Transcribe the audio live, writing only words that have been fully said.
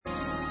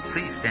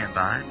Please stand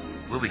by.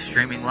 We'll be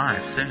streaming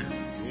live soon.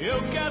 Eu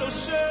quero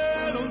ser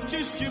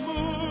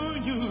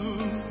testemunho.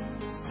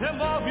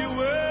 Remove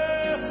o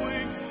erro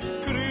e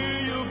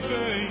crio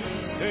bem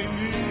em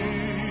mim.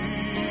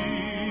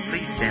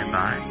 Please stand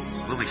by.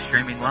 We'll be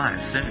streaming live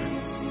soon.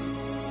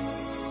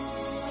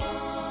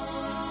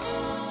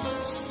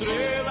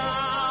 Estrela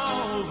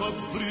alva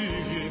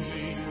brilha em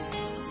mim.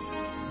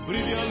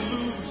 Brilha a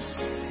luz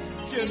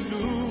que é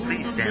nunca.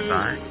 Please stand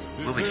by.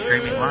 We'll be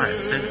streaming live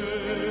soon.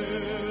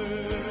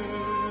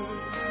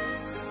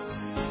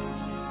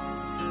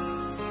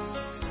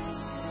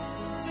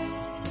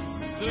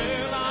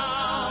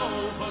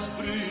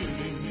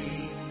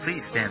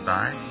 Please stand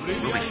by.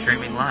 We'll be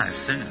streaming live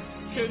soon.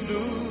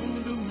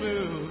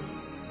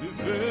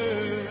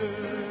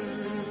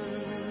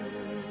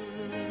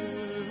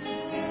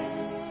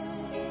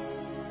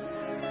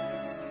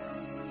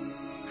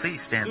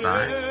 Please stand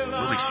by.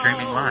 We'll be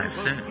streaming live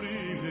soon.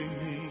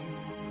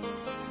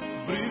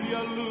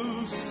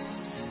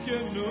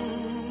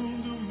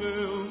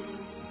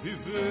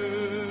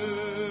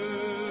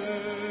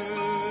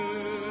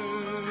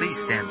 Please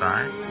stand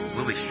by.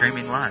 We'll be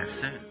streaming live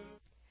soon.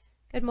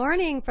 Good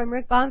morning from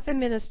Rick Bonfim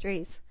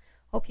Ministries.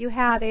 Hope you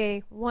had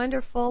a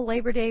wonderful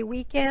Labor Day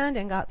weekend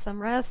and got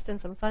some rest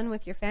and some fun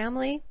with your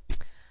family.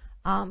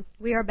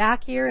 We are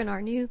back here in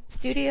our new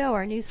studio,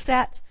 our new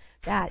set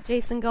that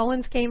Jason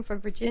Goins came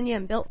from Virginia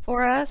and built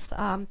for us.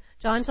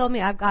 John told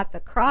me I've got the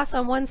cross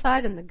on one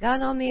side and the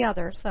gun on the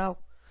other, so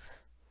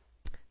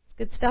it's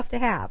good stuff to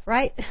have,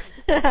 right?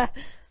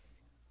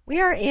 We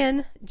are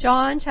in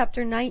John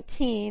chapter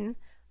 19.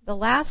 The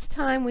last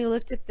time we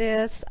looked at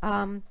this,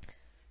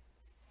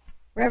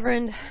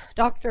 Reverend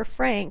Dr.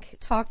 Frank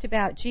talked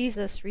about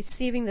Jesus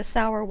receiving the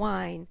sour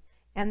wine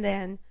and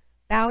then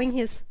bowing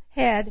his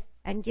head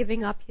and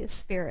giving up his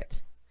spirit,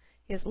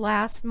 his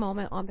last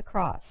moment on the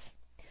cross.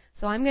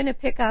 So I'm going to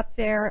pick up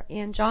there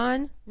in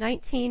John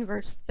 19,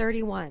 verse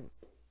 31.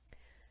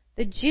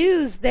 The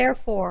Jews,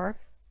 therefore,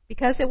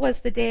 because it was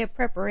the day of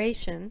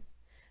preparation,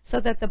 so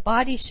that the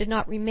body should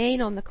not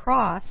remain on the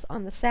cross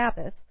on the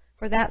Sabbath,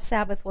 for that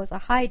Sabbath was a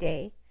high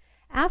day,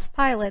 asked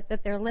Pilate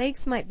that their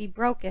legs might be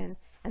broken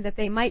and that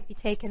they might be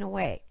taken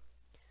away.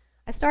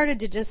 I started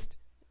to just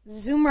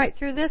zoom right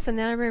through this, and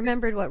then I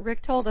remembered what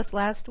Rick told us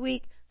last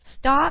week.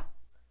 Stop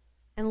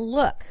and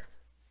look.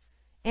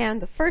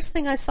 And the first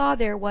thing I saw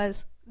there was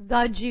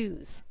the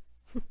Jews.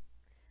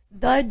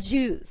 The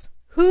Jews.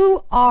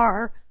 Who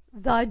are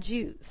the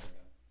Jews?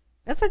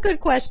 That's a good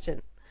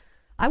question.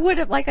 I would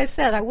have, like I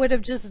said, I would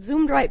have just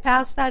zoomed right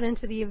past that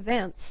into the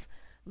events.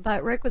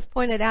 But Rick was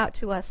pointed out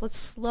to us, let's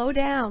slow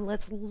down.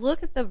 Let's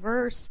look at the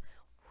verse.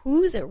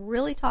 Who's it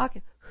really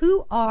talking?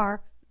 Who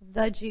are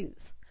the Jews?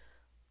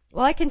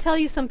 Well, I can tell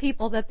you some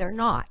people that they're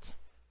not.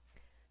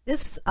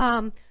 This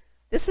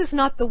is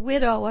not the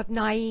widow of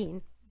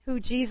Nain, who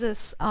Jesus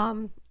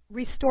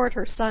restored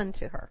her son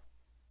to her.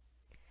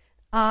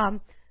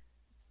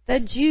 The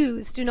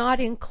Jews do not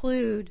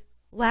include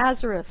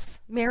Lazarus,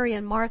 Mary,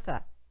 and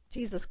Martha,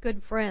 Jesus'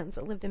 good friends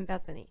that lived in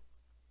Bethany.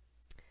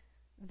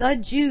 The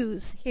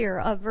Jews here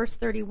of verse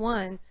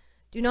 31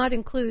 do not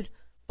include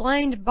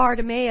blind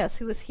Bartimaeus,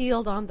 who was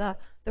healed on the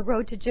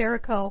road to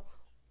Jericho,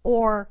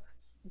 or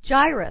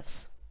Jairus.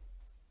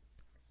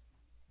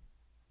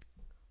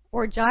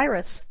 Was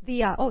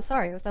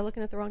I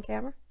looking at the wrong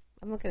camera?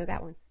 I'm looking at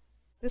that one.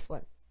 This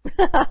one.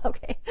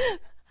 Okay.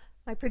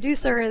 My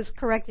producer is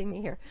correcting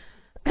me here.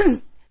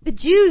 The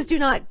Jews do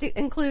not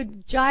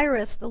include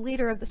Jairus, the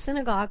leader of the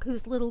synagogue,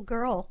 whose little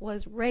girl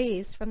was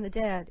raised from the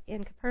dead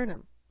in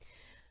Capernaum.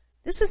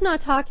 This is not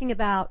talking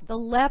about the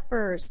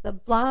lepers, the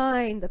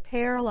blind, the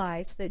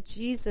paralyzed that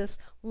Jesus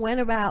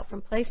went about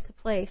from place to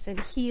place and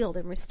healed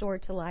and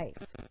restored to life.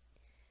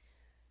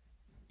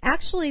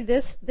 Actually,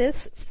 this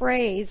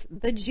phrase,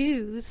 the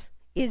Jews,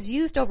 is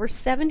used over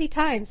 70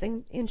 times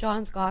in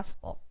John's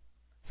Gospel.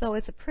 So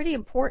it's a pretty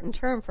important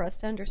term for us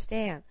to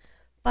understand.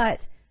 But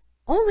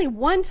only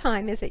one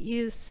time is it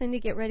used. Cindy,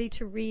 get ready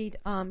to read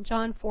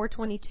John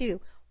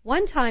 4:22.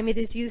 One time it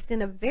is used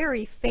in a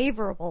very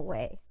favorable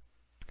way.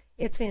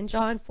 It's in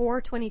John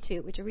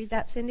 4:22. Would you read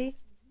that, Cindy?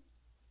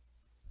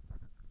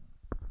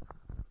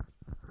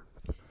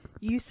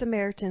 You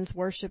Samaritans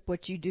worship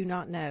what you do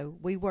not know.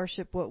 We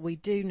worship what we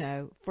do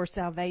know, for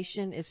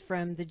salvation is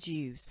from the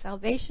Jews.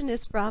 Salvation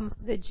is from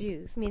the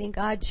Jews, meaning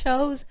God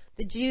chose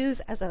the Jews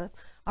as a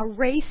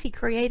race He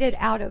created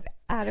out of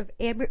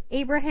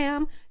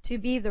Abraham to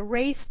be the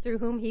race through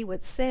whom He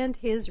would send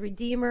His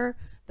Redeemer,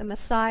 the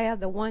Messiah,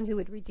 the one who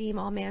would redeem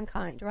all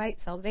mankind, right?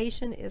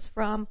 Salvation is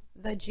from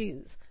the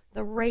Jews,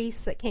 the race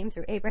that came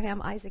through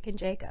Abraham, Isaac, and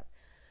Jacob.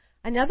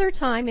 Another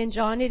time in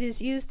John it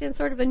is used in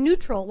sort of a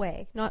neutral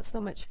way, not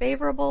so much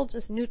favorable,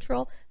 just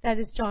neutral. That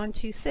is John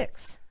 2:6.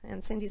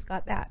 And Cindy's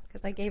got that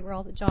because I gave her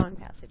all the John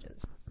passages.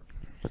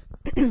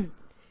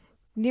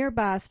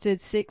 Nearby stood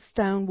 6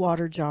 stone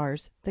water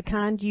jars, the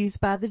kind used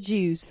by the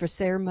Jews for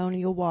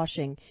ceremonial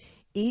washing,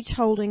 each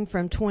holding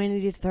from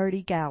 20 to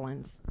 30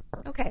 gallons.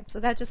 Okay, so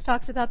that just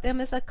talks about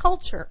them as a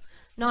culture,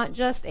 not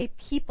just a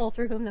people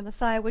through whom the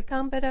Messiah would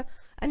come, but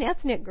an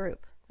ethnic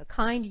group. the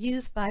kind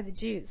used by the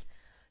Jews.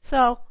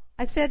 So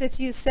I said it's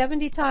used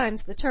 70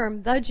 times. The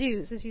term the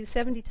Jews is used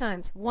 70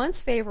 times. Once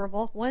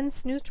favorable, once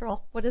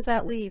neutral. What does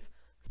that leave?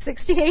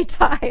 68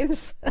 times.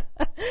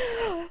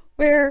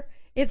 Where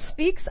it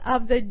speaks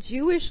of the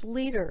Jewish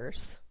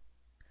leaders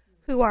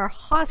who are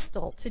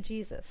hostile to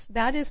Jesus.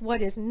 That is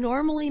what is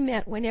normally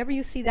meant whenever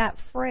you see that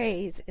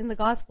phrase in the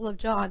Gospel of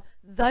John,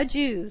 the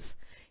Jews.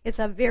 It's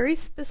a very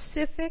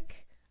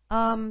specific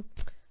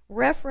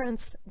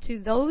reference to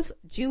those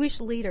Jewish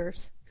leaders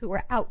who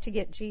were out to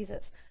get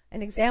Jesus.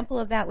 An example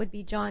of that would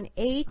be John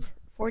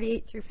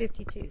 8:48 through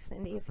 52.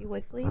 Cindy, if you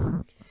would, please.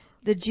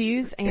 The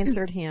Jews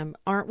answered him,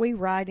 "Aren't we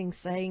right in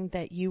saying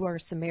that you are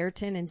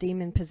Samaritan and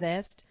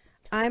demon-possessed?"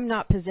 "I am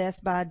not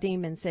possessed by a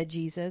demon," said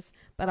Jesus,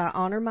 "but I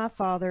honor my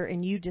Father,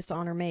 and you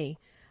dishonor me.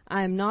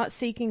 I am not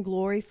seeking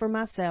glory for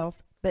myself,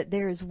 but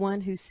there is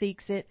one who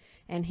seeks it,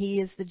 and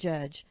he is the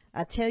judge.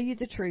 I tell you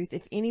the truth,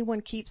 if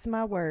anyone keeps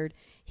my word,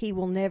 he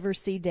will never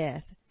see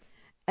death."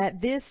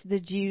 At this the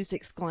Jews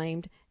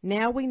exclaimed,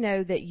 "Now we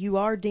know that you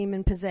are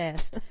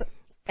demon-possessed.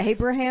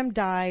 Abraham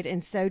died,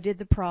 and so did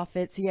the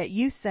prophets, yet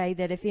you say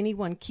that if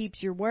anyone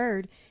keeps your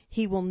word,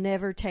 he will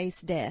never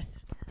taste death."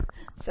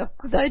 So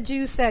the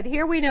Jews said,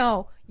 here we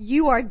know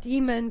you are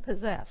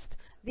demon-possessed.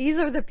 These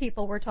are the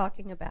people we're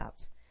talking about.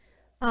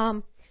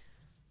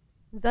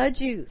 The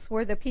Jews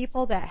were the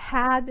people that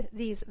had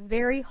these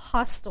very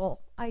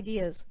hostile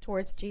ideas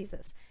towards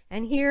Jesus.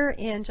 And here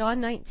in John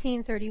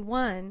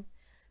 19:31,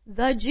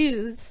 the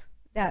Jews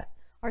that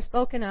are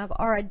spoken of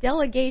are a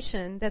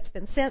delegation that's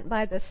been sent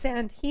by the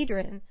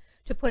Sanhedrin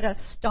to put a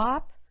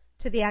stop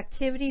to the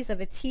activities of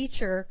a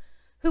teacher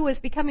who was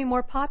becoming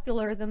more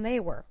popular than they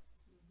were.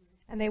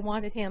 And they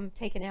wanted him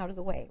taken out of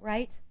the way,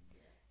 right?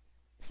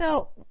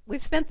 So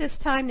we've spent this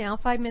time now,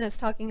 5 minutes,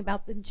 talking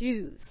about the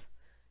Jews.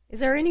 Is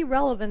there any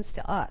relevance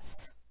to us?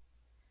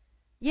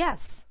 Yes,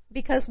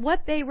 because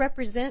what they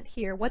represent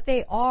here, what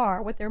they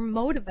are, what they're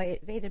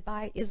motivated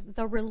by is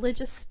the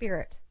religious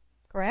spirit,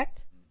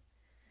 correct?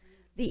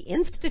 The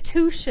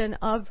institution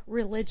of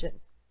religion.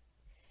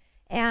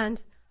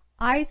 And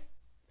I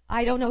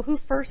don't know who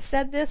first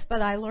said this,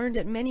 but I learned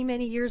it many,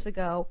 many years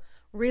ago.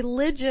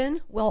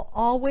 Religion will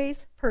always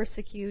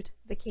persecute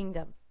the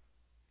kingdom.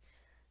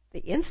 The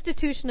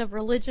institution of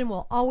religion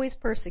will always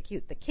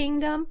persecute the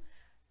kingdom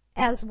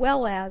as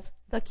well as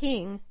the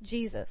king,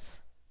 Jesus.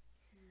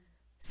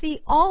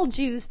 See, all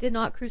Jews did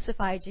not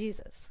crucify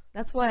Jesus.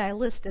 That's why I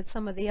listed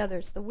some of the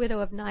others. The widow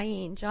of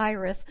Nain,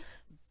 Jairus,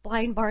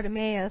 blind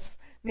Bartimaeus,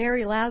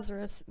 Mary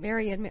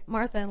and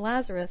Martha and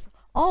Lazarus.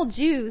 All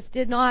Jews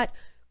did not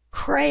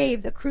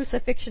crave the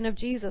crucifixion of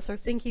Jesus or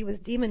think he was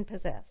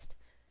demon-possessed.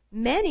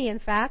 Many, in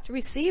fact,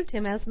 received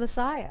him as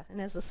Messiah and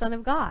as the Son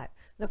of God.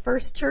 The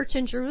first church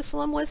in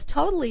Jerusalem was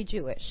totally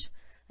Jewish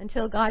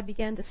until God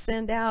began to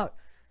send out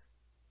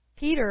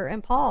Peter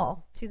and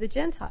Paul to the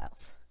Gentiles.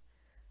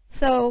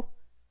 So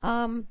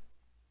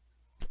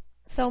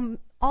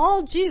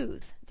all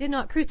Jews did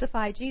not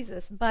crucify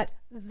Jesus, but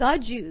the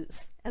Jews,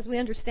 as we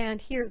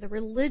understand here, the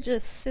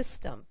religious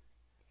system.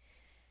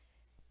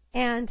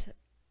 And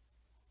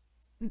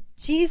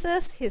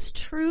Jesus, his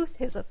truth,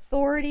 his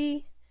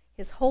authority,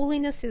 his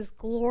holiness, his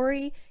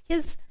glory,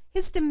 his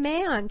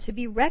demand to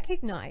be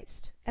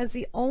recognized as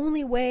the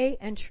only way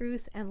and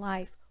truth and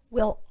life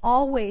will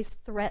always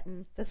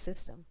threaten the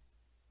system.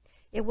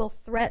 It will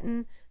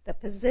threaten the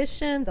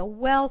position, the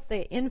wealth,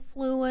 the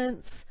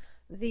influence,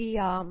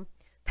 the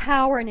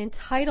power and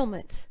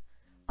entitlement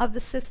of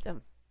the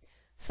system.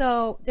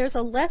 So there's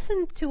a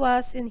lesson to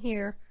us in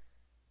here.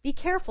 Be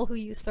careful who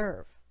you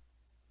serve.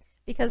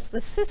 Because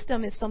the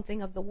system is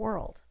something of the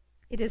world.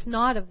 It is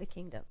not of the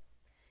kingdom.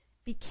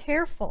 Be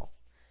careful.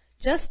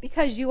 Just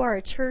because you are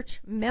a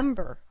church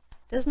member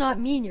does not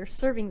mean you're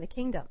serving the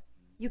kingdom.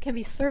 You can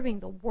be serving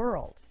the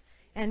world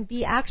and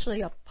be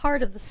actually a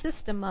part of the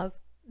system of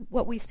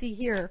what we see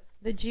here,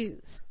 the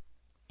Jews.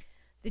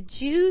 The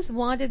Jews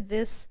wanted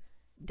this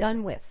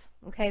done with.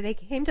 Okay, they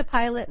came to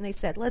Pilate and they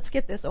said, let's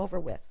get this over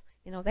with.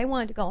 You know, they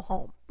wanted to go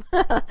home.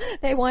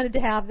 They wanted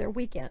to have their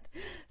weekend.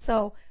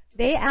 So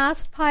they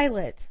asked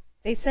Pilate,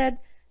 they said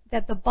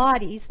that the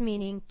bodies,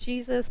 meaning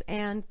Jesus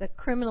and the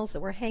criminals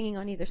that were hanging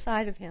on either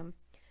side of him,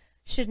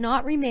 should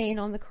not remain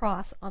on the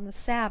cross on the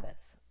Sabbath.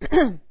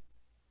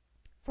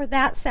 For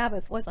that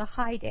Sabbath was a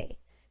high day,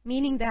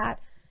 meaning that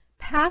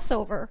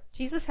Passover,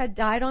 Jesus had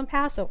died on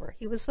Passover.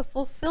 He was the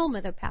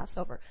fulfillment of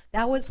Passover.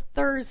 That was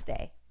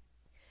Thursday.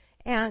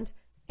 And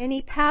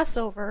any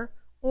Passover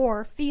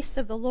or Feast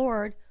of the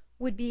Lord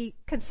would be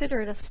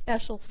considered a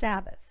special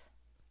Sabbath.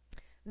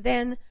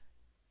 Then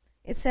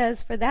it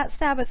says, for that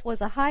Sabbath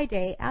was a high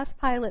day, asked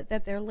Pilate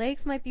that their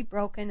legs might be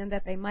broken and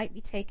that they might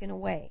be taken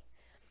away.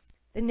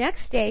 The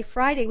next day,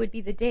 Friday, would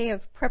be the day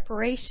of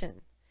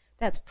preparation.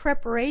 That's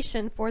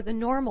preparation for the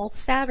normal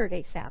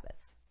Saturday Sabbath.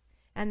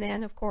 And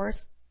then, of course,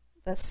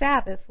 the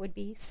Sabbath would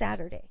be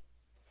Saturday.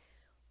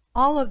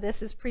 All of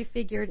this is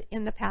prefigured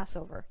in the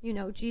Passover. You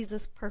know,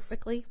 Jesus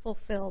perfectly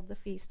fulfilled the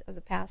feast of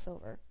the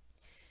Passover.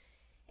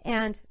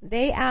 And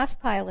they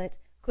asked Pilate,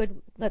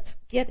 let's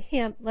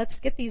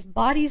get these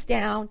bodies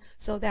down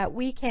so that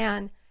we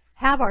can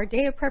have our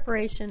day of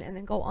preparation and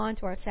then go on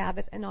to our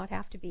Sabbath and not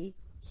have to be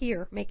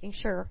here making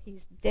sure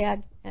he's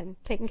dead and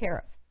taken care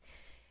of.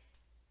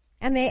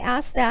 And they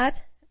asked that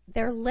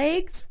their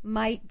legs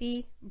might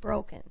be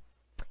broken.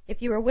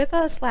 If you were with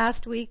us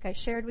last week, I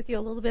shared with you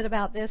a little bit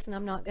about this, and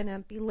I'm not going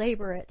to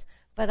belabor it,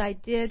 but I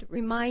did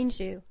remind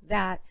you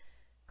that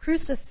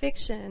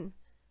crucifixion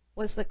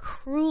was the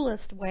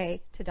cruelest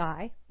way to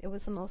die. It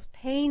was the most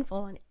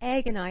painful and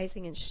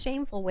agonizing and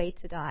shameful way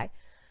to die.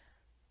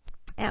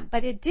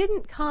 But it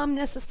didn't come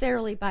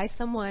necessarily by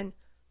someone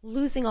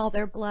losing all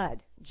their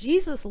blood.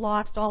 Jesus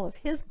lost all of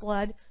his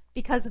blood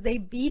because they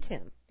beat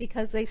him,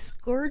 because they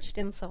scourged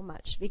him so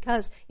much,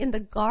 because in the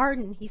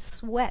garden he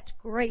sweat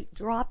great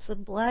drops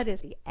of blood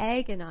as he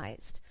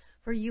agonized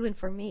for you and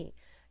for me.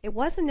 It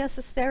wasn't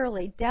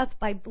necessarily death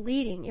by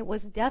bleeding, it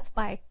was death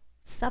by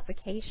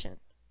suffocation.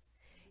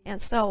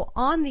 And so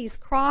on these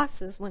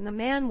crosses, when the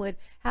man would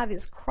have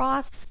his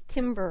cross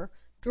timber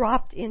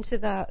dropped into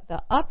the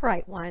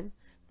upright one,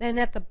 then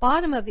at the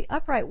bottom of the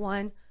upright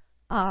one,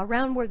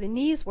 around where the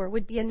knees were,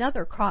 would be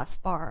another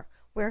crossbar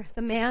where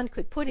the man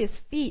could put his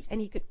feet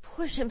and he could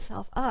push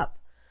himself up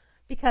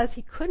because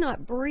he could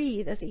not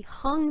breathe as he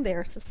hung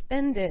there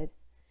suspended.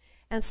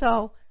 And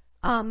so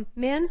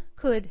men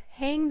could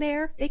hang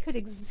there. They could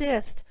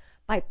exist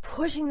by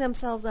pushing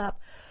themselves up,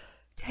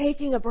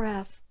 taking a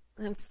breath,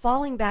 and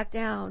falling back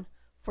down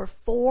for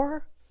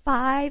 4,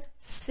 5,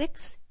 6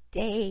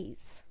 days.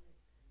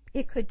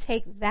 It could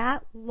take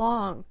that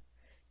long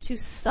to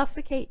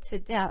suffocate to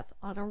death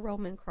on a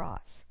Roman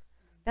cross.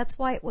 That's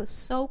why it was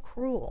so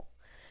cruel.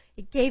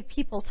 It gave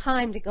people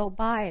time to go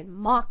by and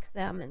mock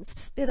them and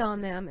spit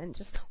on them and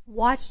just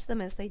watch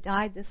them as they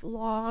died this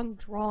long,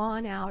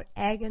 drawn-out,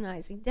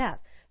 agonizing death.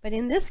 But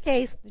in this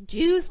case, the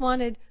Jews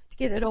wanted to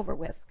get it over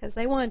with because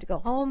they wanted to go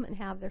home and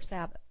have their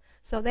Sabbath.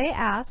 So they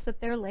asked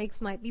that their legs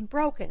might be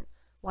broken.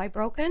 Why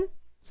broken?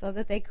 So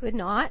that they could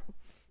not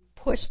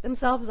push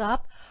themselves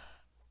up,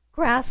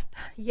 grasp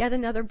yet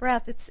another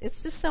breath.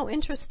 It's just so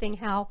interesting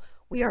how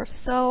we are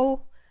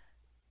so,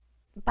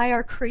 by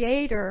our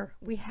Creator,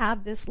 we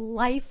have this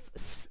life,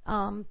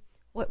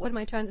 what am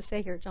I trying to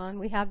say here, John?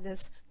 We have this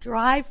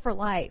drive for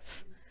life,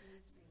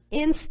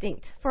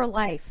 instinct for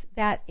life,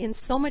 that in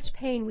so much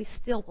pain we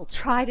still will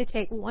try to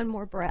take one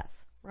more breath,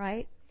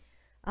 right?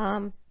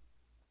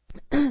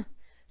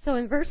 So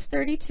in verse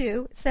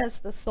 32, it says,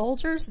 "The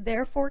soldiers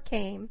therefore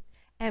came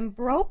and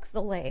broke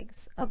the legs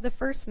of the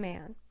first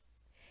man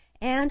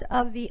and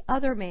of the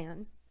other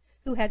man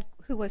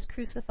who was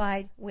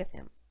crucified with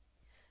him."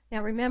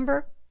 Now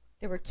remember,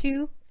 there were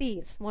 2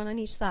 thieves, one on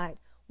each side.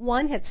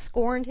 One had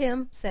scorned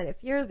him, said,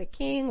 "If you're the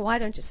king, why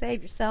don't you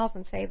save yourself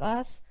and save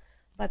us?"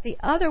 But the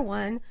other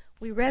one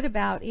we read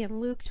about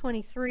in Luke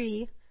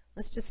 23.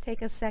 Let's just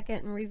take a second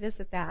and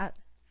revisit that.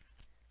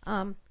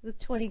 Luke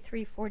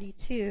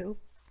 23:42.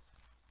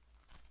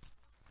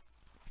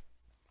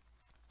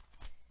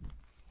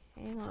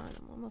 Hang on,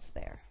 I'm almost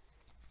there.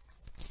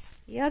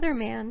 The other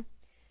man,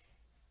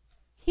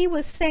 he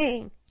was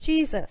saying,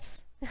 "Jesus."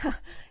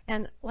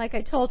 And like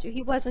I told you,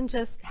 he wasn't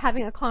just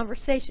having a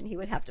conversation. He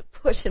would have to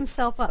push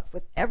himself up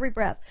with every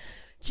breath.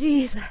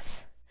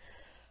 "Jesus,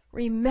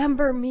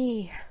 remember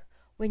me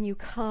when you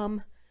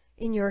come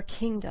in your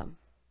kingdom."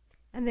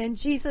 And then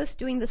Jesus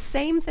doing the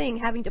same thing,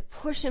 having to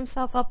push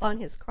himself up on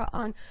his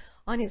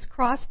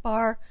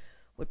crossbar,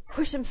 would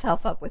push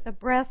himself up with a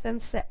breath,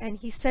 and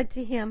he said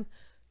to him,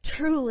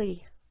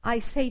 "Truly, I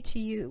say to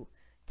you,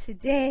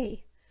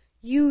 today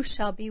you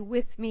shall be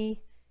with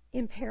me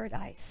in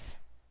paradise."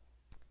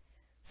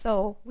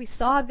 So we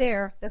saw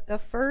there that the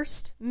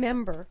first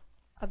member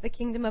of the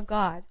kingdom of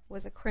God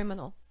was a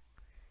criminal,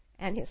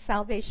 and his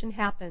salvation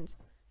happened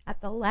at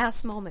the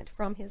last moment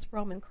from his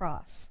Roman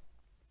cross.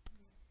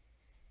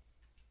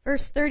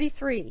 Verse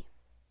 33,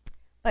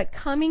 "But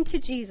coming to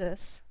Jesus,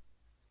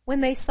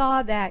 when they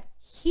saw that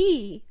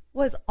he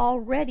was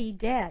already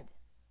dead,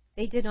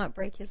 they did not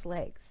break his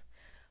legs."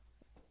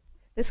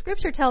 The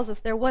scripture tells us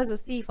there was a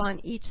thief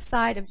on each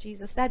side of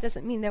Jesus. That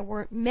doesn't mean there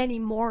weren't many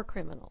more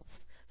criminals.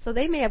 So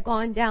they may have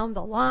gone down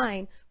the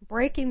line,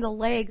 breaking the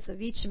legs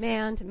of each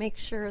man to make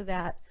sure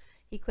that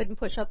he couldn't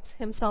push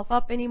himself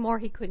up anymore,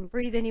 he couldn't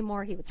breathe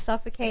anymore, he would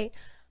suffocate.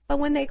 But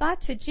when they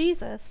got to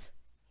Jesus,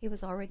 he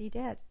was already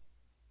dead.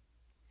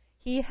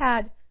 He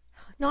had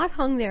not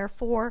hung there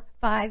 4,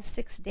 5,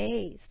 6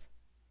 days.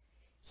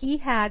 He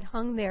had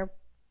hung there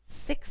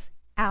 6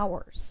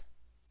 hours.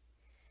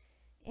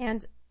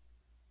 And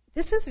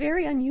this is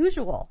very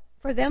unusual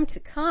for them to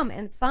come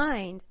and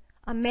find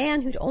a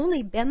man who'd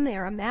only been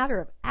there a matter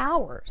of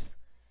hours,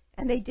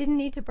 and they didn't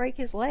need to break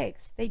his legs.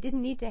 They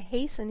didn't need to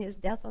hasten his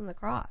death on the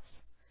cross.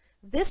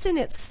 This in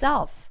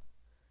itself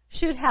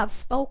should have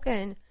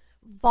spoken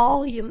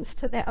volumes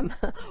to them.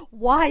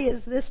 Why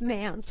is this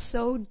man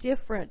so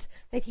different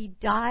that he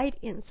died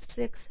in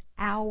 6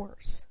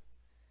 hours?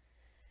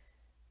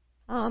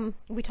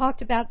 We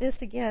talked about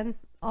this again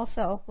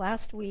also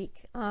last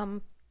week,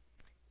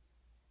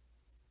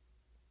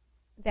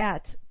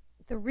 that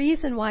the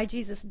reason why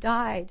Jesus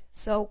died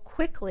so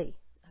quickly,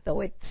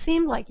 though it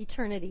seemed like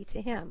eternity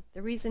to him,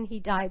 the reason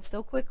he died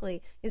so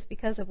quickly is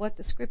because of what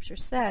the Scripture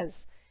says,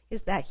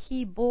 is that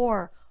he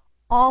bore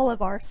all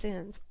of our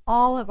sins,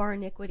 all of our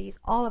iniquities,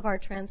 all of our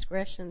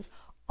transgressions,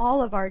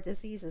 all of our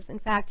diseases. In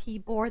fact, he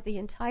bore the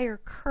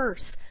entire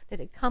curse that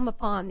had come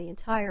upon the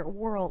entire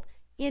world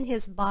in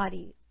his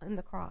body on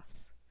the cross.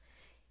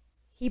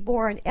 He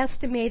bore an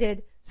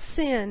estimated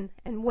sin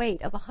and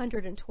weight of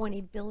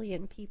 120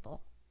 billion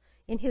people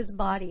in his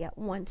body at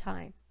one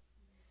time.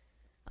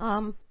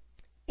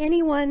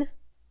 Anyone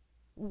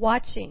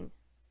watching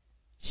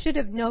should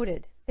have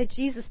noted that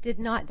Jesus did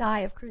not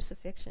die of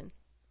crucifixion.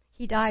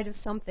 He died of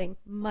something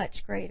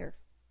much greater.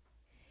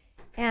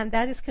 And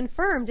that is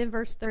confirmed in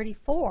verse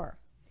 34,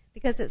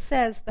 because it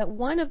says, "But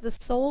one of the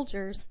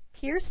soldiers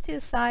pierced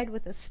his side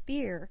with a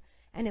spear,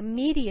 and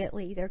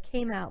immediately there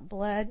came out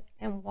blood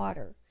and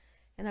water."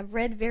 And I've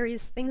read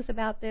various things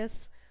about this,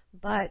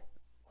 but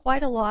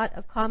quite a lot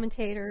of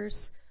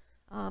commentators,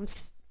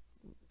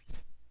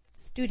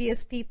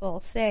 studious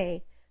people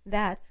say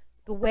that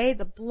the way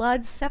the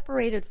blood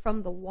separated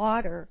from the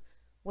water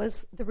was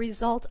the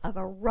result of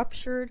a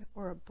ruptured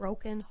or a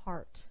broken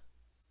heart.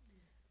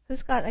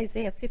 Who's got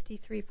Isaiah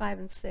 53, 5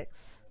 and 6?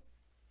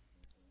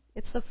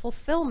 It's the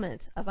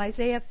fulfillment of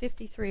Isaiah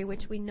 53,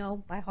 which we know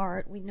by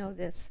heart. We know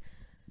this.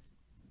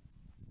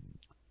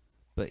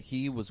 But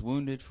he was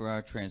wounded for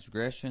our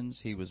transgressions,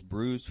 he was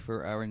bruised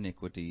for our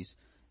iniquities.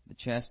 The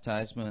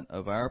chastisement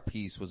of our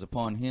peace was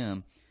upon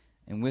him,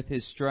 and with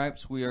his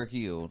stripes we are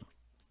healed.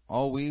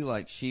 All we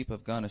like sheep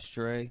have gone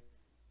astray.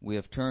 We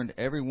have turned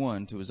every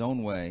one to his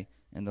own way,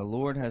 and the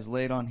Lord has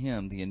laid on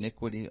him the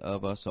iniquity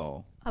of us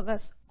all. Of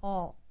us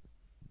all.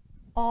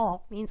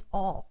 All means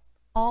all.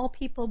 All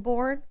people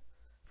born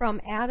from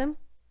Adam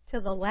to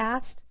the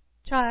last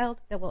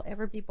child that will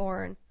ever be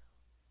born.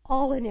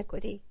 All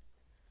iniquity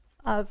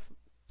of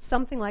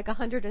something like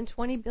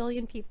 120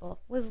 billion people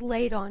was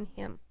laid on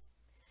him.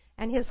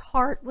 And his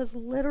heart was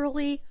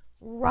literally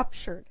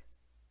ruptured.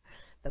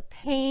 The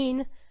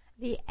pain,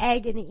 the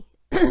agony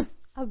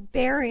of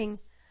bearing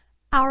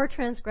our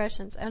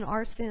transgressions and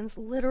our sins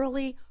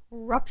literally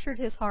ruptured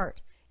his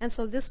heart. And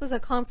so this was a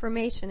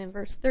confirmation in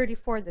verse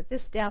 34 that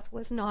this death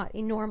was not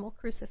a normal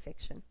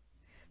crucifixion.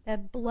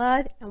 That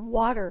blood and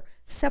water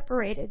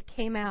separated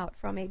came out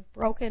from a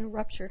broken,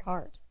 ruptured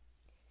heart.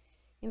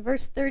 In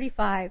verse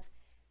 35,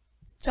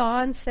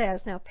 John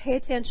says, now pay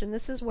attention,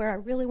 this is where I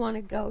really want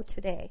to go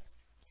today.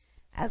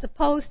 As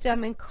opposed to,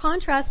 I'm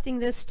contrasting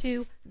this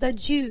to the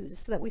Jews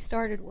that we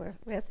started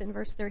with in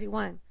verse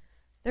 31.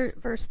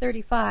 Verse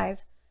 35,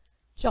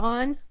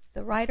 John,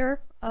 the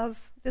writer of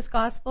this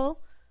gospel,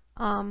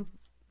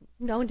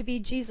 known to be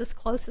Jesus'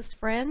 closest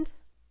friend,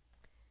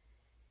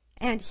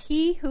 and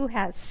he who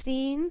has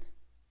seen,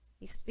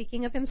 he's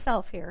speaking of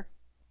himself here,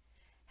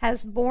 has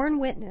borne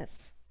witness,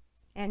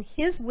 and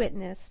his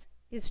witness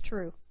is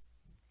true.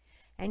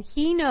 And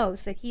he knows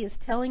that he is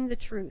telling the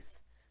truth,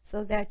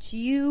 so that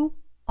you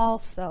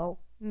also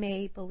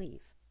may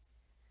believe.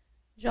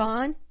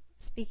 John,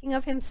 speaking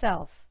of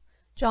himself,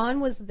 John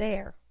was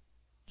there.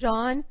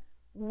 John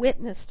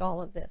witnessed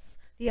all of this.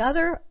 The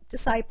other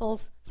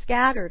disciples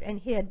scattered and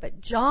hid,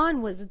 but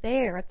John was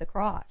there at the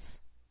cross,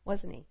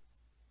 wasn't he?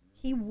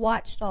 He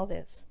watched all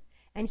this,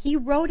 and he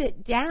wrote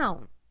it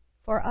down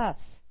for us.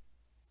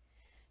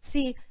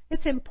 See,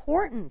 it's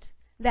important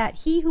that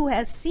he who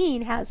has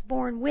seen has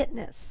borne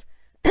witness,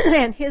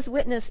 and his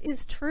witness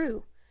is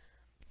true.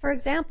 For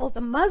example,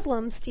 the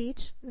Muslims teach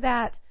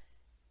that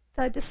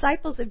the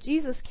disciples of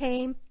Jesus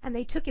came and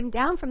they took him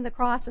down from the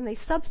cross and they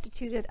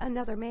substituted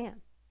another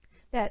man.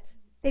 That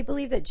they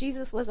believe that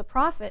Jesus was a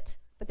prophet,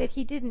 but that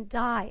he didn't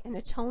die an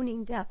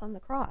atoning death on the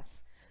cross.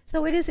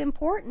 So it is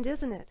important,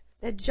 isn't it,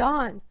 that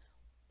John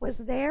was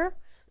there,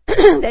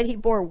 that he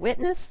bore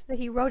witness, that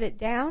he wrote it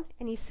down,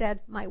 and he said,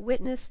 my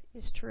witness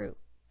is true.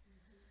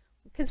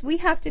 Because we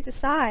have to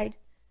decide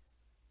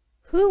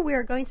who we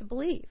are going to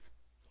believe.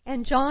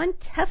 And John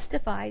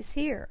testifies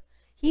here.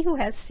 He who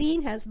has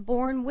seen has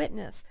borne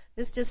witness.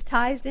 This just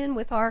ties in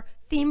with our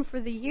theme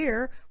for the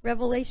year,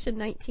 Revelation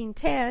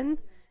 19:10.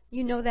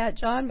 You know that,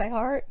 John, by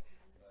heart?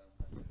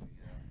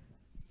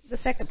 The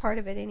second part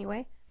of it,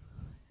 anyway.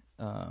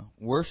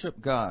 Worship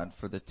God,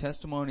 for the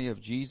testimony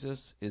of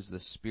Jesus is the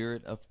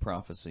spirit of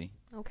prophecy.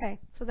 Okay,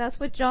 so that's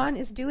what John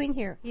is doing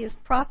here. He is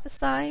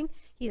prophesying.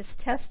 He is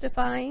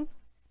testifying.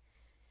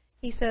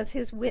 He says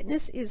his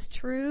witness is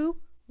true.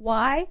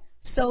 Why?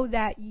 So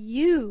that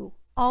you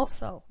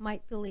also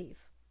might believe.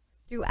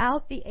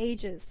 Throughout the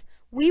ages,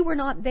 we were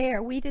not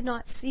there. We did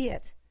not see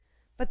it.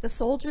 But the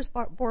soldiers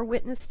bore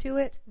witness to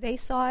it. They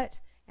saw it.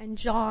 And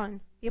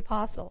John, the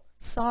apostle,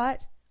 saw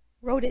it,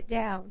 wrote it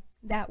down,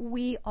 that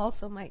we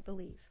also might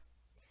believe.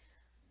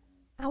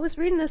 I was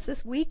reading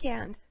this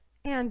weekend,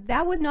 and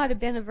that would not have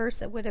been a verse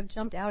that would have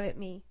jumped out at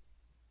me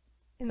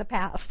in the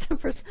past.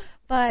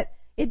 But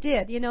it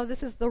did. You know,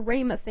 this is the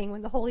Rhema thing,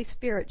 when the Holy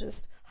Spirit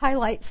just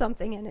highlights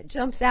something and it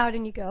jumps out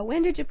and you go,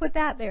 when did you put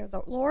that there?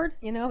 The Lord?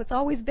 You know, it's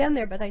always been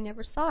there, but I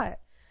never saw it.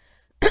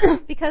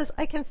 Because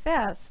I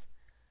confess,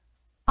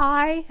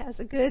 I, as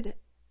a good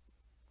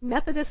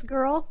Methodist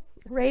girl,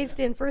 raised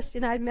in First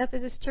United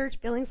Methodist Church,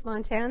 Billings,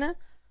 Montana,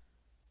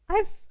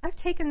 I've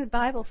taken the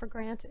Bible for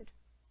granted.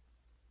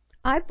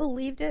 I've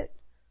believed it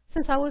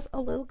since I was a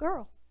little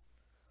girl,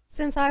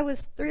 since I was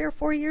 3 or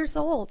 4 years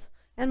old,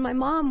 and my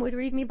mom would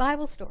read me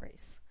Bible stories.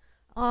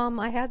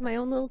 I had my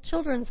own little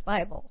children's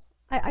Bible.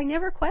 I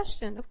never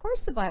questioned. Of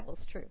course the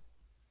Bible's true.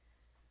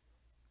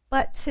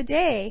 But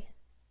today,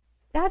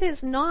 that is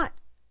not,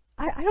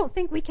 I don't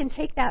think we can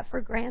take that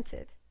for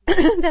granted,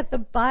 that the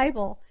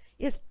Bible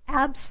is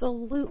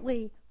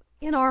absolutely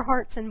in our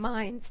hearts and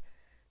minds,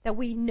 that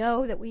we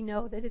know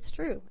that it's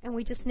true, and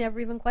we just never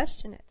even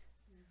question it.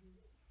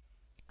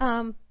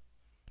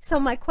 So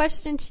my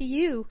question to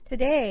you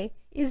today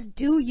is,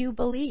 do you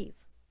believe?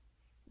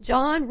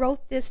 John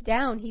wrote this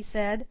down. He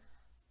said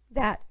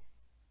that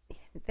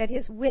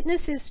his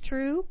witness is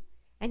true,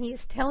 and he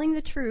is telling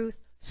the truth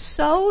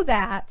so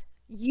that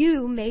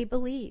you may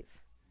believe.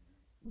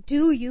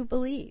 Do you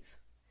believe?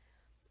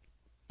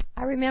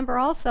 I remember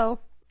also,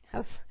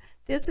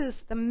 this is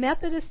the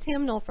Methodist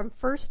hymnal from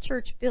First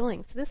Church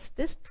Billings.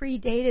 This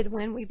predated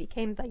when we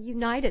became the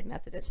United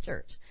Methodist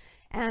Church.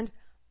 And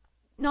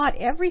not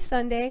every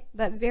Sunday,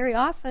 but very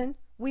often,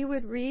 we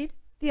would read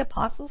the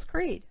Apostles'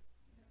 Creed.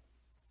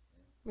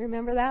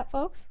 Remember that,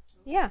 folks?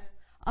 Yeah.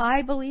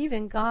 I believe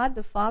in God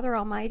the Father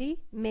Almighty,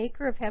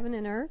 maker of heaven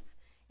and earth,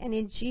 and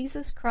in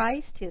Jesus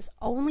Christ, his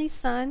only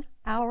Son,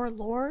 our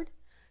Lord,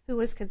 who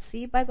was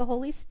conceived by the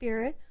Holy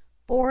Spirit,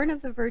 born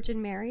of the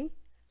Virgin Mary,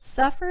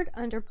 suffered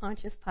under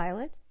Pontius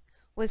Pilate,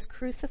 was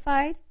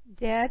crucified,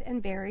 dead,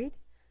 and buried.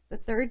 The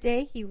third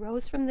day he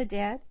rose from the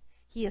dead.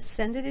 He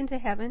ascended into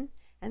heaven,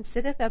 and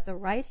sitteth at the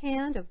right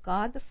hand of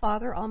God the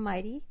Father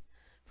Almighty.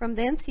 From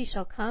thence he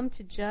shall come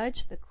to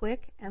judge the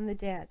quick and the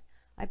dead.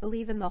 I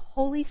believe in the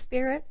Holy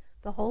Spirit,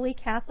 the Holy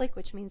Catholic,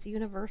 which means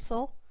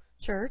universal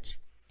church,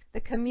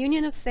 the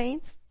communion of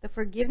saints, the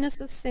forgiveness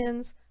of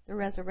sins, the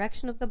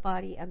resurrection of the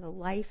body, and the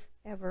life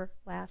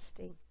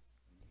everlasting.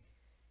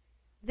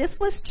 This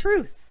was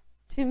truth.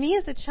 To me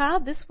as a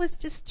child, this was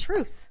just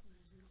truth.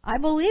 I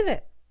believe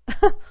it.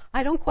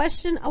 I don't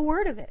question a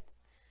word of it.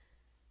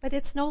 But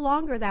it's no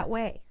longer that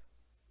way.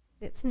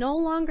 It's no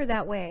longer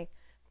that way.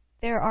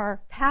 There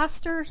are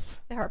pastors,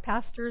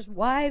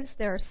 wives,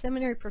 there are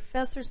seminary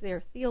professors, there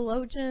are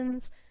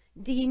theologians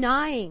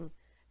denying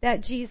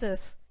that Jesus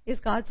is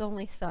God's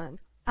only Son,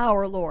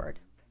 our Lord,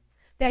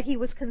 that he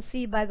was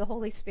conceived by the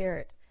Holy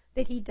Spirit,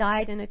 that he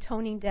died an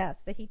atoning death,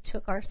 that he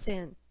took our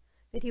sin,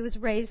 that he was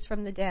raised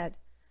from the dead.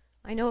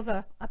 I know of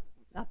a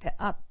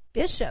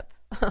bishop,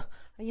 a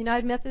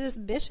United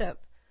Methodist bishop,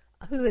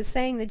 who is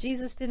saying that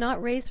Jesus did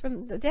not raise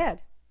from the dead.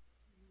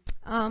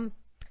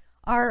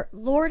 Our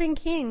Lord and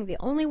King, the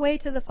only way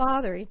to the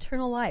Father,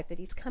 eternal life, that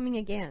he's coming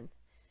again.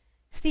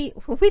 See,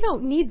 we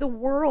don't need the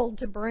world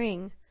to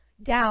bring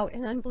doubt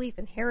and unbelief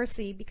and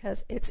heresy because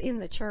it's in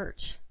the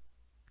church.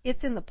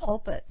 It's in the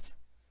pulpits.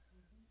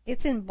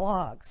 It's in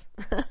blogs.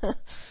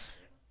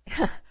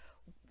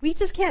 We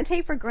just can't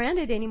take for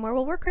granted anymore.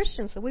 Well, we're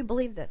Christians, so we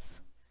believe this.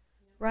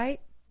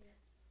 Right?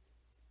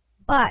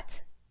 But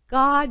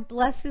God,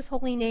 bless his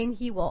holy name,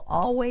 he will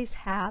always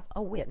have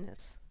a witness.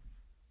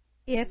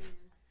 If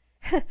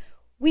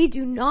we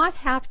do not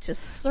have to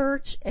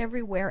search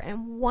everywhere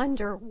and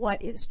wonder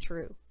what is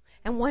true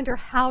and wonder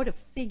how to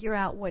figure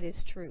out what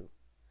is true.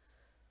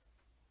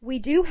 We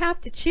do have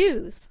to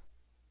choose.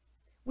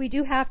 We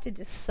do have to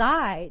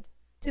decide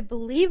to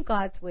believe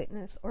God's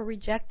witness or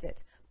reject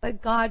it.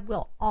 But God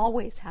will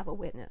always have a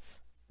witness.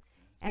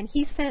 And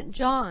he sent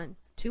John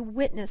to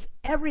witness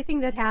everything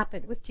that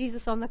happened with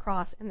Jesus on the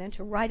cross, and then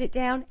to write it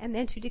down, and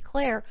then to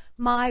declare,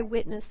 my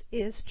witness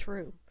is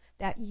true,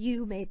 that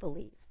you may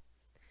believe.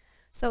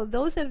 So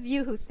those of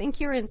you who think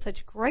you're in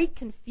such great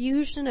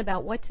confusion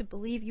about what to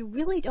believe, you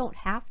really don't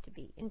have to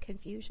be in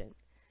confusion.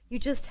 You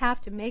just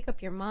have to make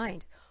up your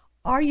mind.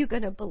 Are you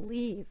going to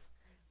believe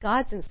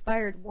God's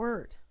inspired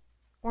word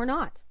or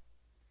not?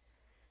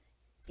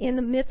 In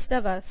the midst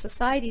of a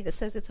society that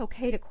says it's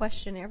okay to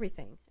question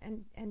everything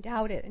and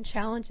doubt it and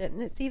challenge it,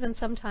 and it's even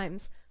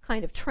sometimes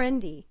kind of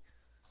trendy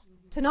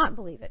to not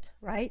believe it,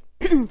 right?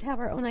 To have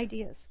our own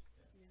ideas.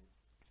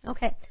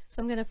 Okay,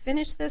 so I'm going to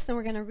finish this, and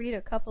we're going to read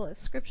a couple of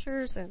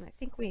scriptures, and I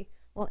think we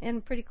will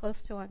end pretty close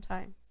to on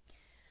time.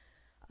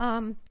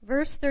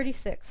 Verse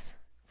 36,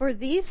 for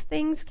these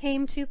things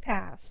came to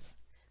pass,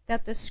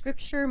 that the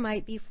scripture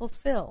might be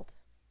fulfilled.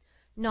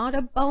 Not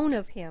a bone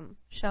of him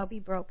shall be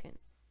broken.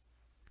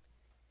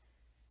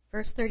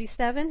 Verse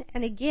 37,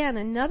 and again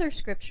another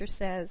scripture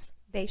says,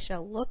 they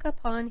shall look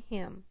upon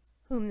him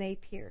whom they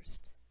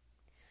pierced.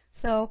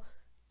 So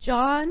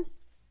John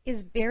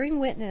is bearing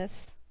witness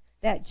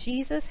that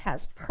Jesus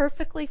has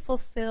perfectly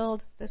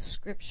fulfilled the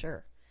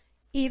scripture,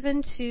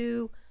 even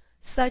to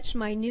such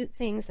minute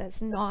things as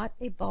not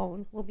a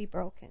bone will be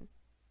broken.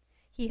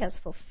 He has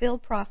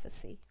fulfilled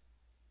prophecy.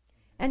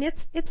 And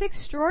it's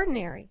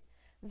extraordinary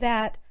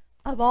that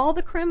of all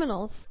the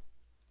criminals,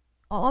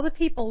 all the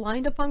people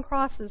lined up on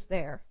crosses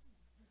there,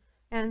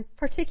 and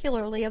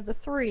particularly of the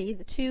three,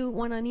 the two,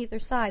 one on either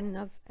side,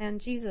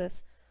 and Jesus,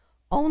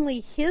 Only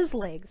his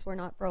legs were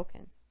not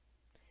broken.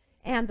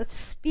 And the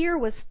spear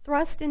was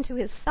thrust into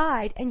his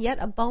side, and yet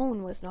a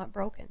bone was not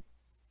broken.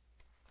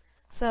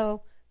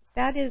 So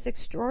that is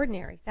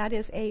extraordinary. That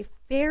is a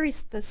very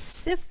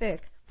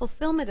specific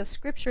fulfillment of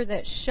Scripture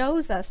that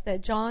shows us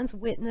that John's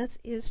witness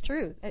is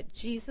true, that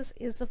Jesus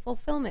is the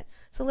fulfillment.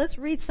 So let's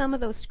read some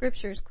of those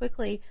Scriptures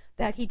quickly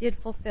that he did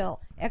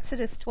fulfill.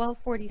 Exodus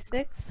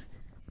 12:46.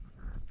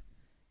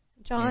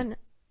 John.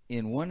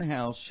 In one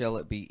house shall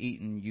it be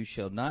eaten. You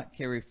shall not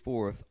carry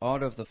forth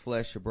aught of the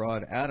flesh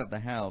abroad out of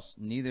the house,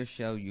 neither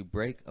shall you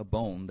break a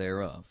bone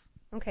thereof.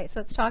 Okay,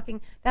 so it's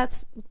talking, that's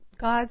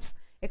God's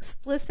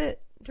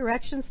explicit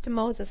directions to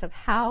Moses of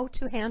how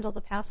to handle the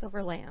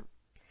Passover lamb.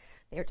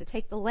 They are to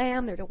take the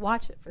lamb, they're to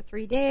watch it for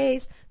 3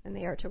 days, and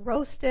they are to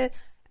roast it.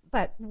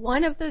 But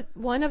one of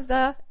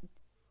the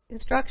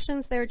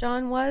instructions there,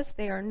 John, was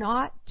they are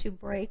not to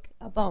break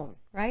a bone,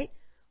 right?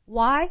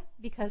 Why?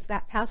 Because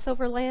that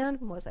Passover lamb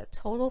was a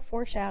total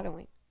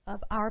foreshadowing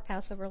of our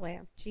Passover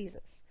lamb,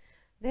 Jesus.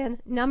 Then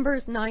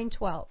Numbers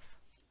 9:12.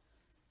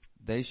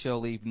 They shall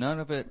leave none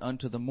of it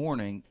unto the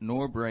morning,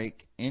 nor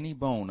break any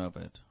bone of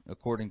it.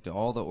 According to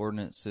all the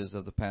ordinances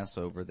of the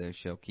Passover, they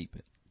shall keep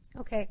it.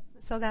 Okay,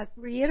 so that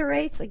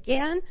reiterates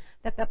again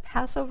that the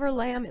Passover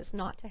lamb is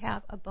not to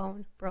have a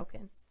bone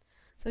broken.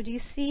 So do you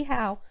see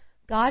how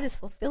God is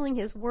fulfilling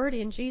his word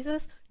in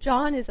Jesus?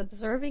 John is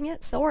observing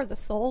it, so are the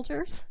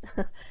soldiers.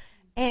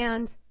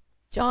 And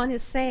John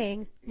is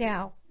saying,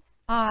 now,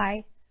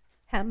 I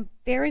am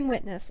bearing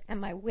witness, and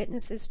my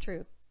witness is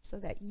true, so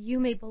that you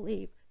may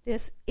believe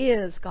this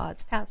is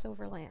God's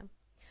Passover lamb.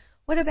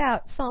 What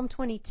about Psalm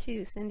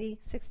 22, Cindy,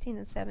 16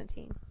 and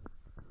 17?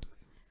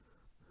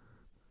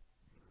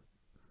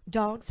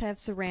 Dogs have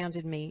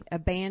surrounded me. A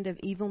band of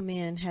evil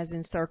men has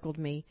encircled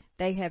me.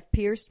 They have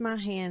pierced my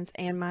hands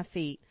and my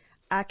feet.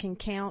 I can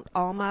count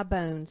all my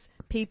bones.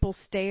 People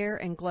stare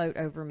and gloat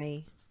over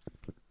me.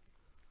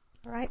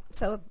 All right,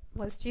 so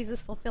was Jesus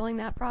fulfilling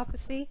that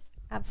prophecy?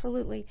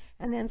 Absolutely.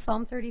 And then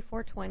Psalm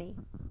 34:20.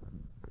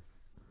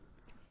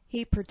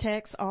 He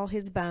protects all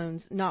his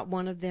bones. Not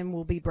one of them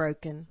will be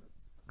broken.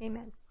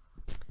 Amen.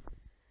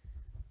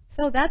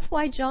 So that's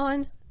why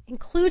John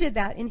included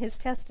that in his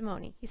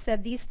testimony. He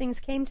said, these things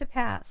came to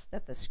pass,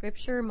 that the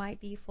Scripture might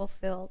be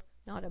fulfilled.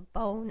 Not a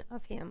bone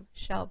of him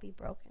shall be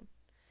broken.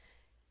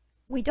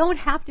 We don't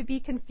have to be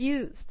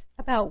confused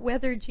about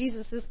whether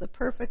Jesus is the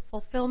perfect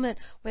fulfillment,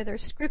 whether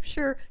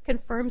Scripture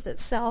confirms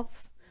itself,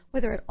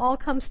 whether it all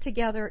comes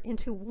together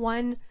into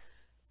one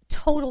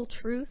total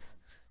truth.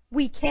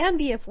 We can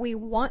be if we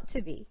want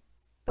to be,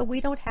 but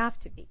we don't have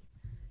to be.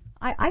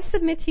 I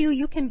submit to you,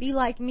 you can be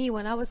like me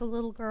when I was a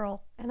little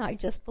girl, and I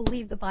just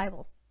believed the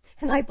Bible.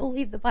 And I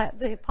believed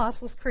the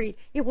Apostles' Creed.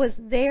 It was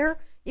there,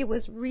 it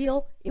was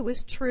real, it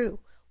was true.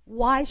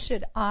 Why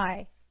should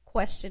I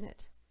question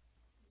it?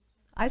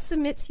 I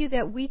submit to you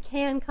that we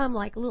can come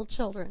like little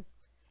children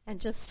and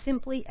just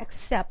simply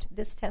accept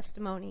this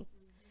testimony.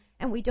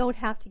 And we don't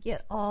have to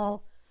get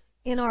all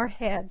in our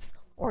heads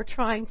or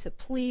trying to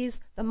please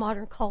the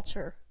modern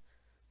culture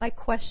by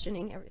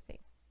questioning everything.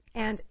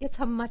 And it's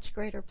a much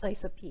greater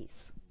place of peace.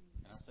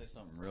 Can I say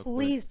something real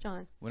Please, quick?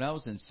 John. When I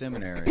was in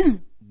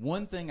seminary,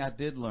 one thing I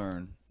did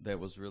learn that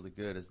was really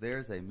good is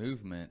there's a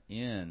movement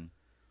in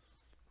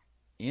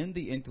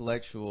the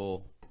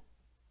intellectual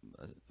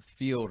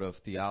field of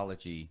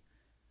theology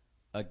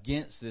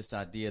against this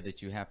idea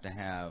that you have to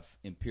have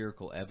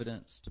empirical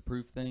evidence to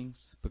prove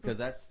things, because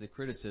that's the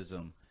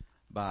criticism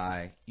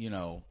by,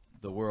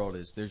 the world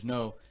is there's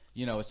no,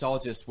 it's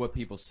all just what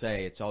people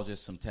say. It's all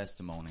just some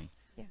testimony.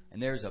 Yeah.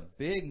 And there's a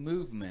big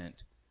movement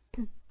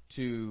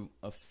to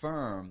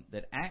affirm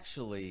that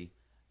actually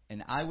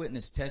an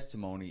eyewitness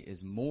testimony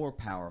is more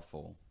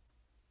powerful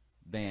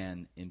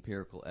than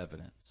empirical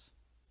evidence.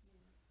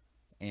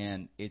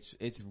 And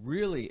it's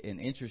really an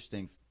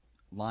interesting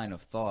line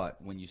of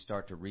thought when you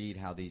start to read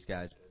how these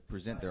guys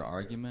present their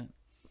argument.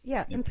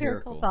 Yeah,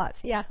 empirical thoughts.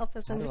 Yeah, help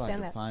us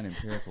understand that. How do I define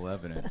empirical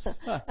evidence?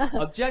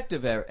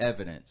 Objective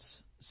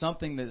evidence,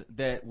 something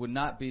that would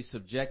not be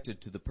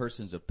subjected to the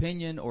person's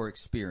opinion or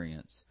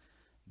experience,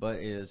 but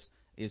is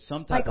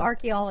some type of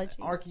archaeology.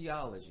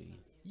 Archaeology,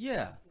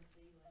 yeah,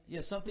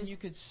 something you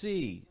could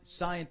see,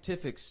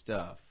 scientific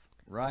stuff,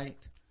 right?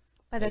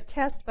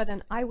 But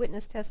an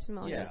eyewitness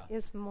testimony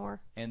is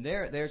more. And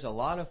there's a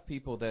lot of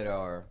people that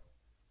are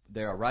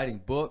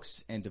writing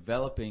books and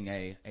developing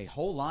a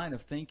whole line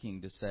of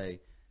thinking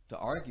to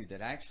argue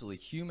that actually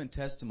human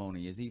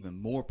testimony is even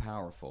more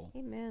powerful.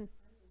 Amen.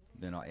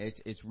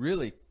 It's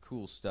really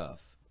cool stuff.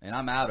 And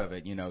I'm out of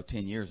it,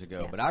 10 years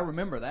ago. But I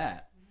remember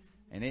that.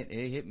 And it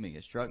hit me.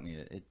 It struck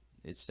me.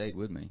 It stayed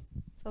with me.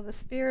 So the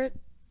Spirit,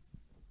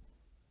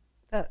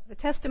 the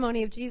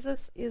testimony of Jesus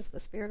is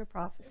the spirit of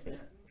prophecy.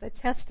 The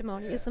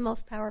testimony is the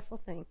most powerful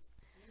thing.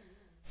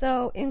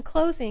 So in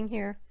closing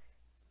here,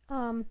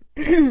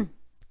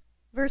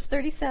 verse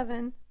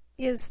 37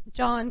 is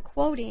John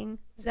quoting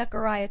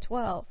Zechariah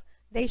 12.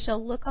 They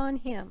shall look on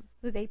him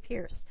who they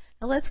pierced.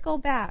 Now let's go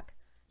back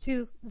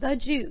to the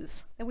Jews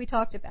that we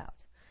talked about.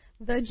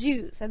 The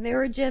Jews and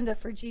their agenda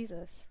for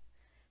Jesus.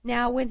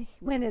 Now, when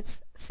it's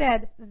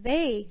said,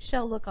 they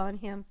shall look on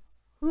him,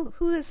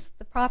 who is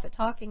the prophet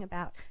talking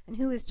about? And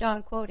who is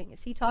John quoting? Is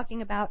he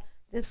talking about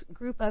this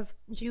group of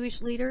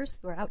Jewish leaders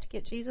who are out to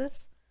get Jesus?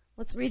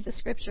 Let's read the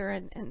scripture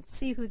and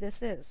see who this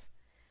is.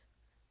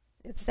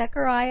 It's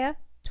Zechariah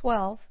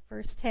 12,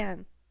 verse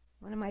 10,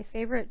 one of my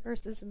favorite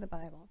verses in the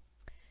Bible.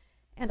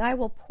 And I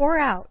will pour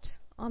out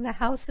on the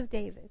house of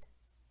David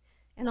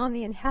and on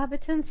the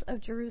inhabitants of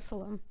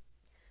Jerusalem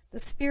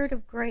the spirit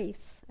of grace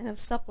and of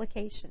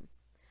supplication,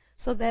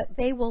 so that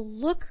they will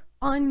look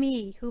on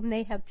me whom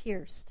they have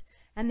pierced,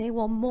 and they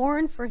will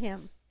mourn for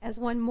him as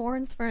one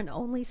mourns for an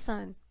only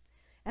son,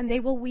 and they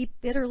will weep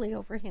bitterly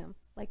over him,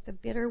 like the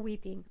bitter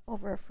weeping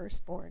over a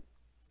firstborn.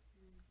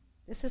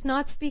 This is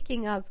not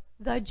speaking of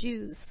the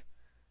Jews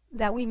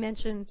that we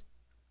mentioned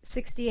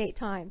 68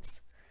 times,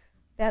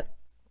 that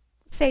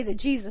say that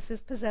Jesus is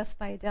possessed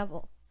by a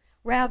devil.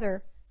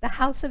 Rather, the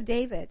house of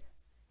David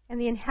and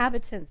the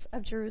inhabitants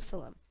of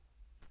Jerusalem.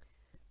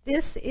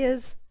 This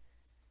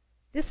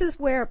is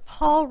where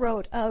Paul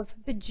wrote of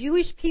the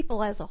Jewish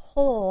people as a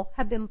whole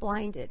have been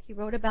blinded. He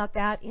wrote about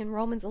that in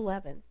Romans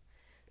 11.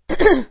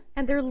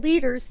 And their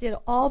leaders did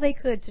all they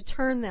could to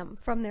turn them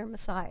from their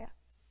Messiah.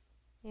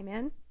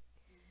 Amen?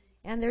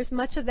 And there's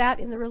much of that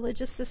in the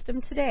religious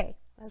system today.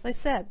 As I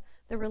said,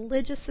 the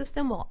religious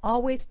system will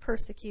always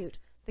persecute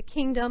the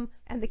kingdom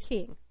and the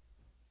king.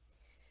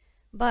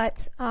 But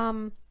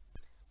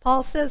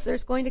Paul says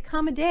there's going to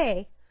come a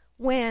day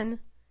when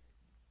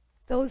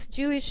those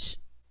Jewish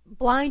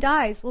blind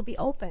eyes will be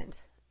opened.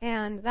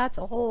 And that's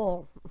a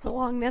whole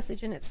long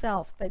message in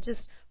itself. But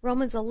just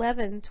Romans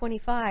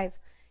 11:25,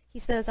 he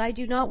says, I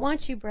do not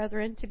want you,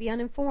 brethren, to be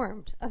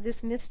uninformed of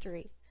this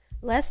mystery,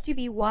 lest you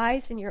be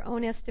wise in your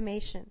own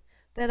estimation,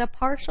 that a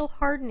partial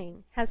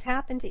hardening has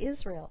happened to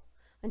Israel,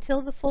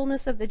 until the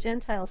fullness of the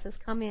Gentiles has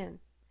come in.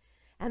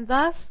 And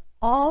thus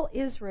all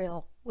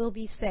Israel will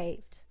be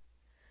saved.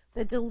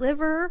 The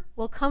deliverer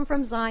will come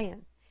from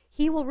Zion.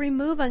 He will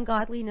remove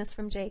ungodliness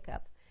from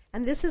Jacob.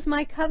 And this is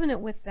my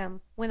covenant with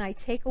them when I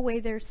take away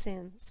their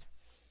sins.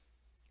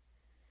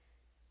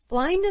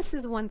 Blindness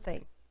is one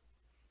thing.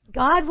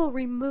 God will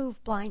remove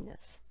blindness.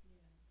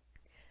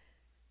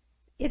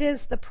 It is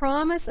the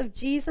promise of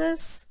Jesus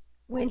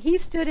when he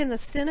stood in the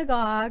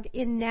synagogue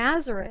in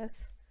Nazareth,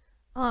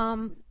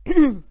 and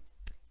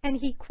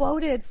he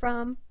quoted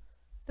from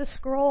the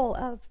scroll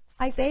of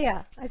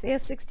Isaiah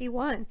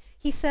 61.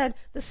 He said,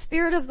 the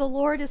Spirit of the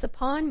Lord is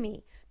upon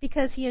me,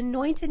 because he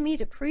anointed me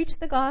to preach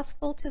the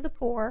gospel to the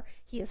poor.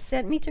 He has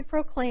sent me to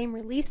proclaim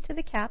release to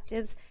the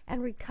captives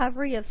and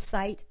recovery of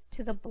sight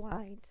to the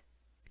blind.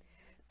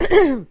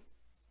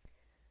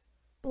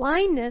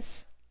 Blindness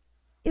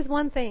is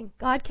one thing.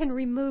 God can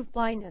remove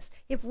blindness.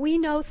 If we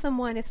know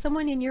someone, if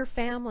someone in your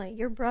family,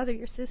 your brother,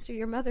 your sister,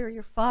 your mother, or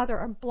your father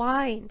are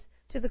blind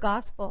to the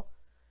gospel,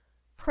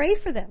 pray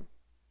for them.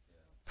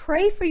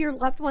 Pray for your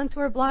loved ones who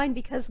are blind,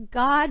 because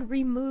God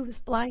removes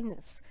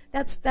blindness.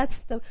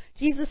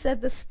 Jesus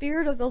said, the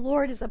Spirit of the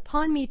Lord is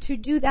upon me to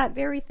do that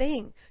very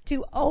thing,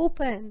 to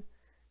open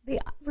the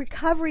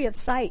recovery of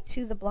sight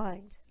to the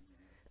blind.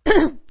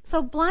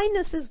 So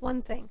blindness is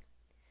one thing,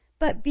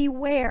 but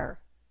beware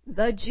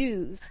the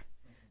Jews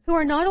who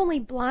are not only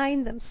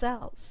blind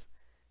themselves,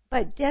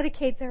 but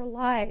dedicate their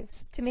lives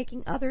to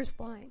making others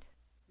blind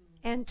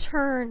and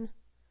turn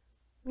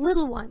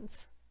little ones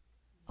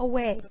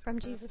away from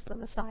Jesus the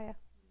Messiah.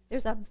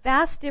 There's a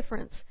vast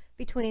difference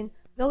between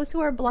those who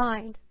are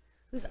blind,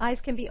 whose eyes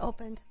can be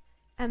opened,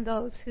 and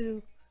those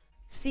who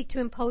seek to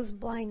impose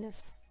blindness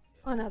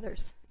on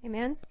others.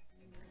 Amen?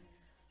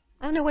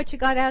 I don't know what you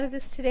got out of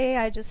this today.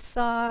 I just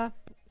saw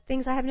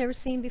things I have never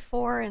seen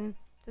before, and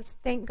just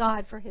thank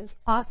God for his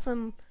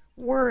awesome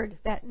word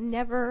that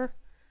never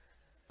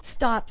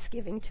stops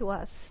giving to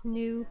us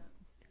new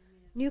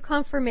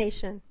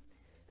confirmation.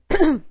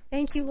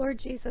 Thank you, Lord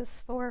Jesus,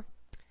 for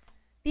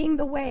being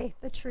the way,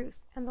 the truth,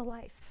 and the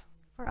life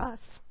for us.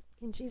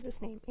 In Jesus'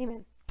 name,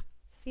 amen.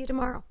 See you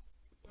tomorrow.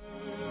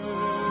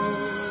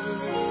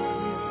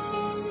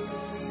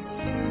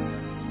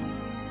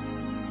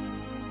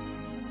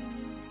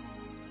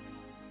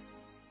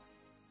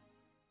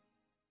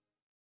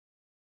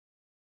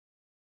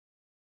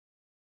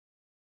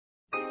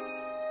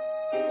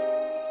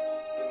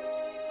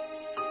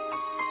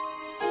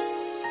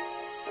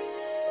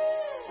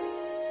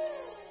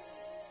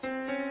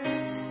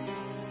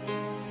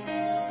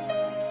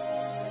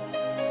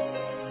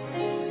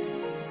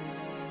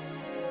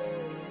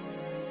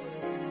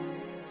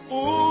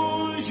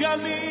 A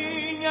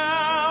minha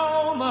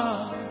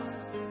alma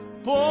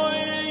põe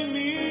em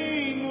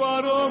mim o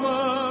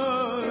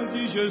aroma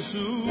de Jesus.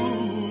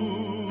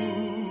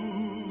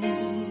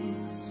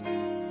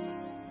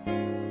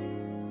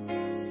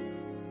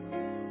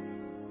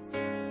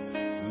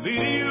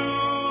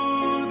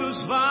 Lírio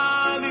dos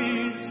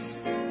vales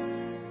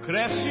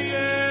cresce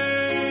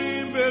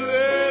em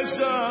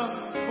beleza,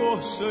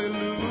 força e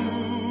luz.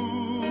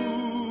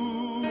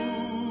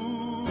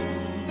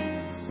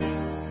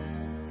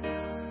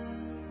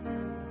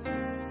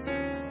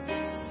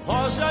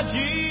 Rosa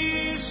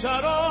de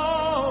Sharon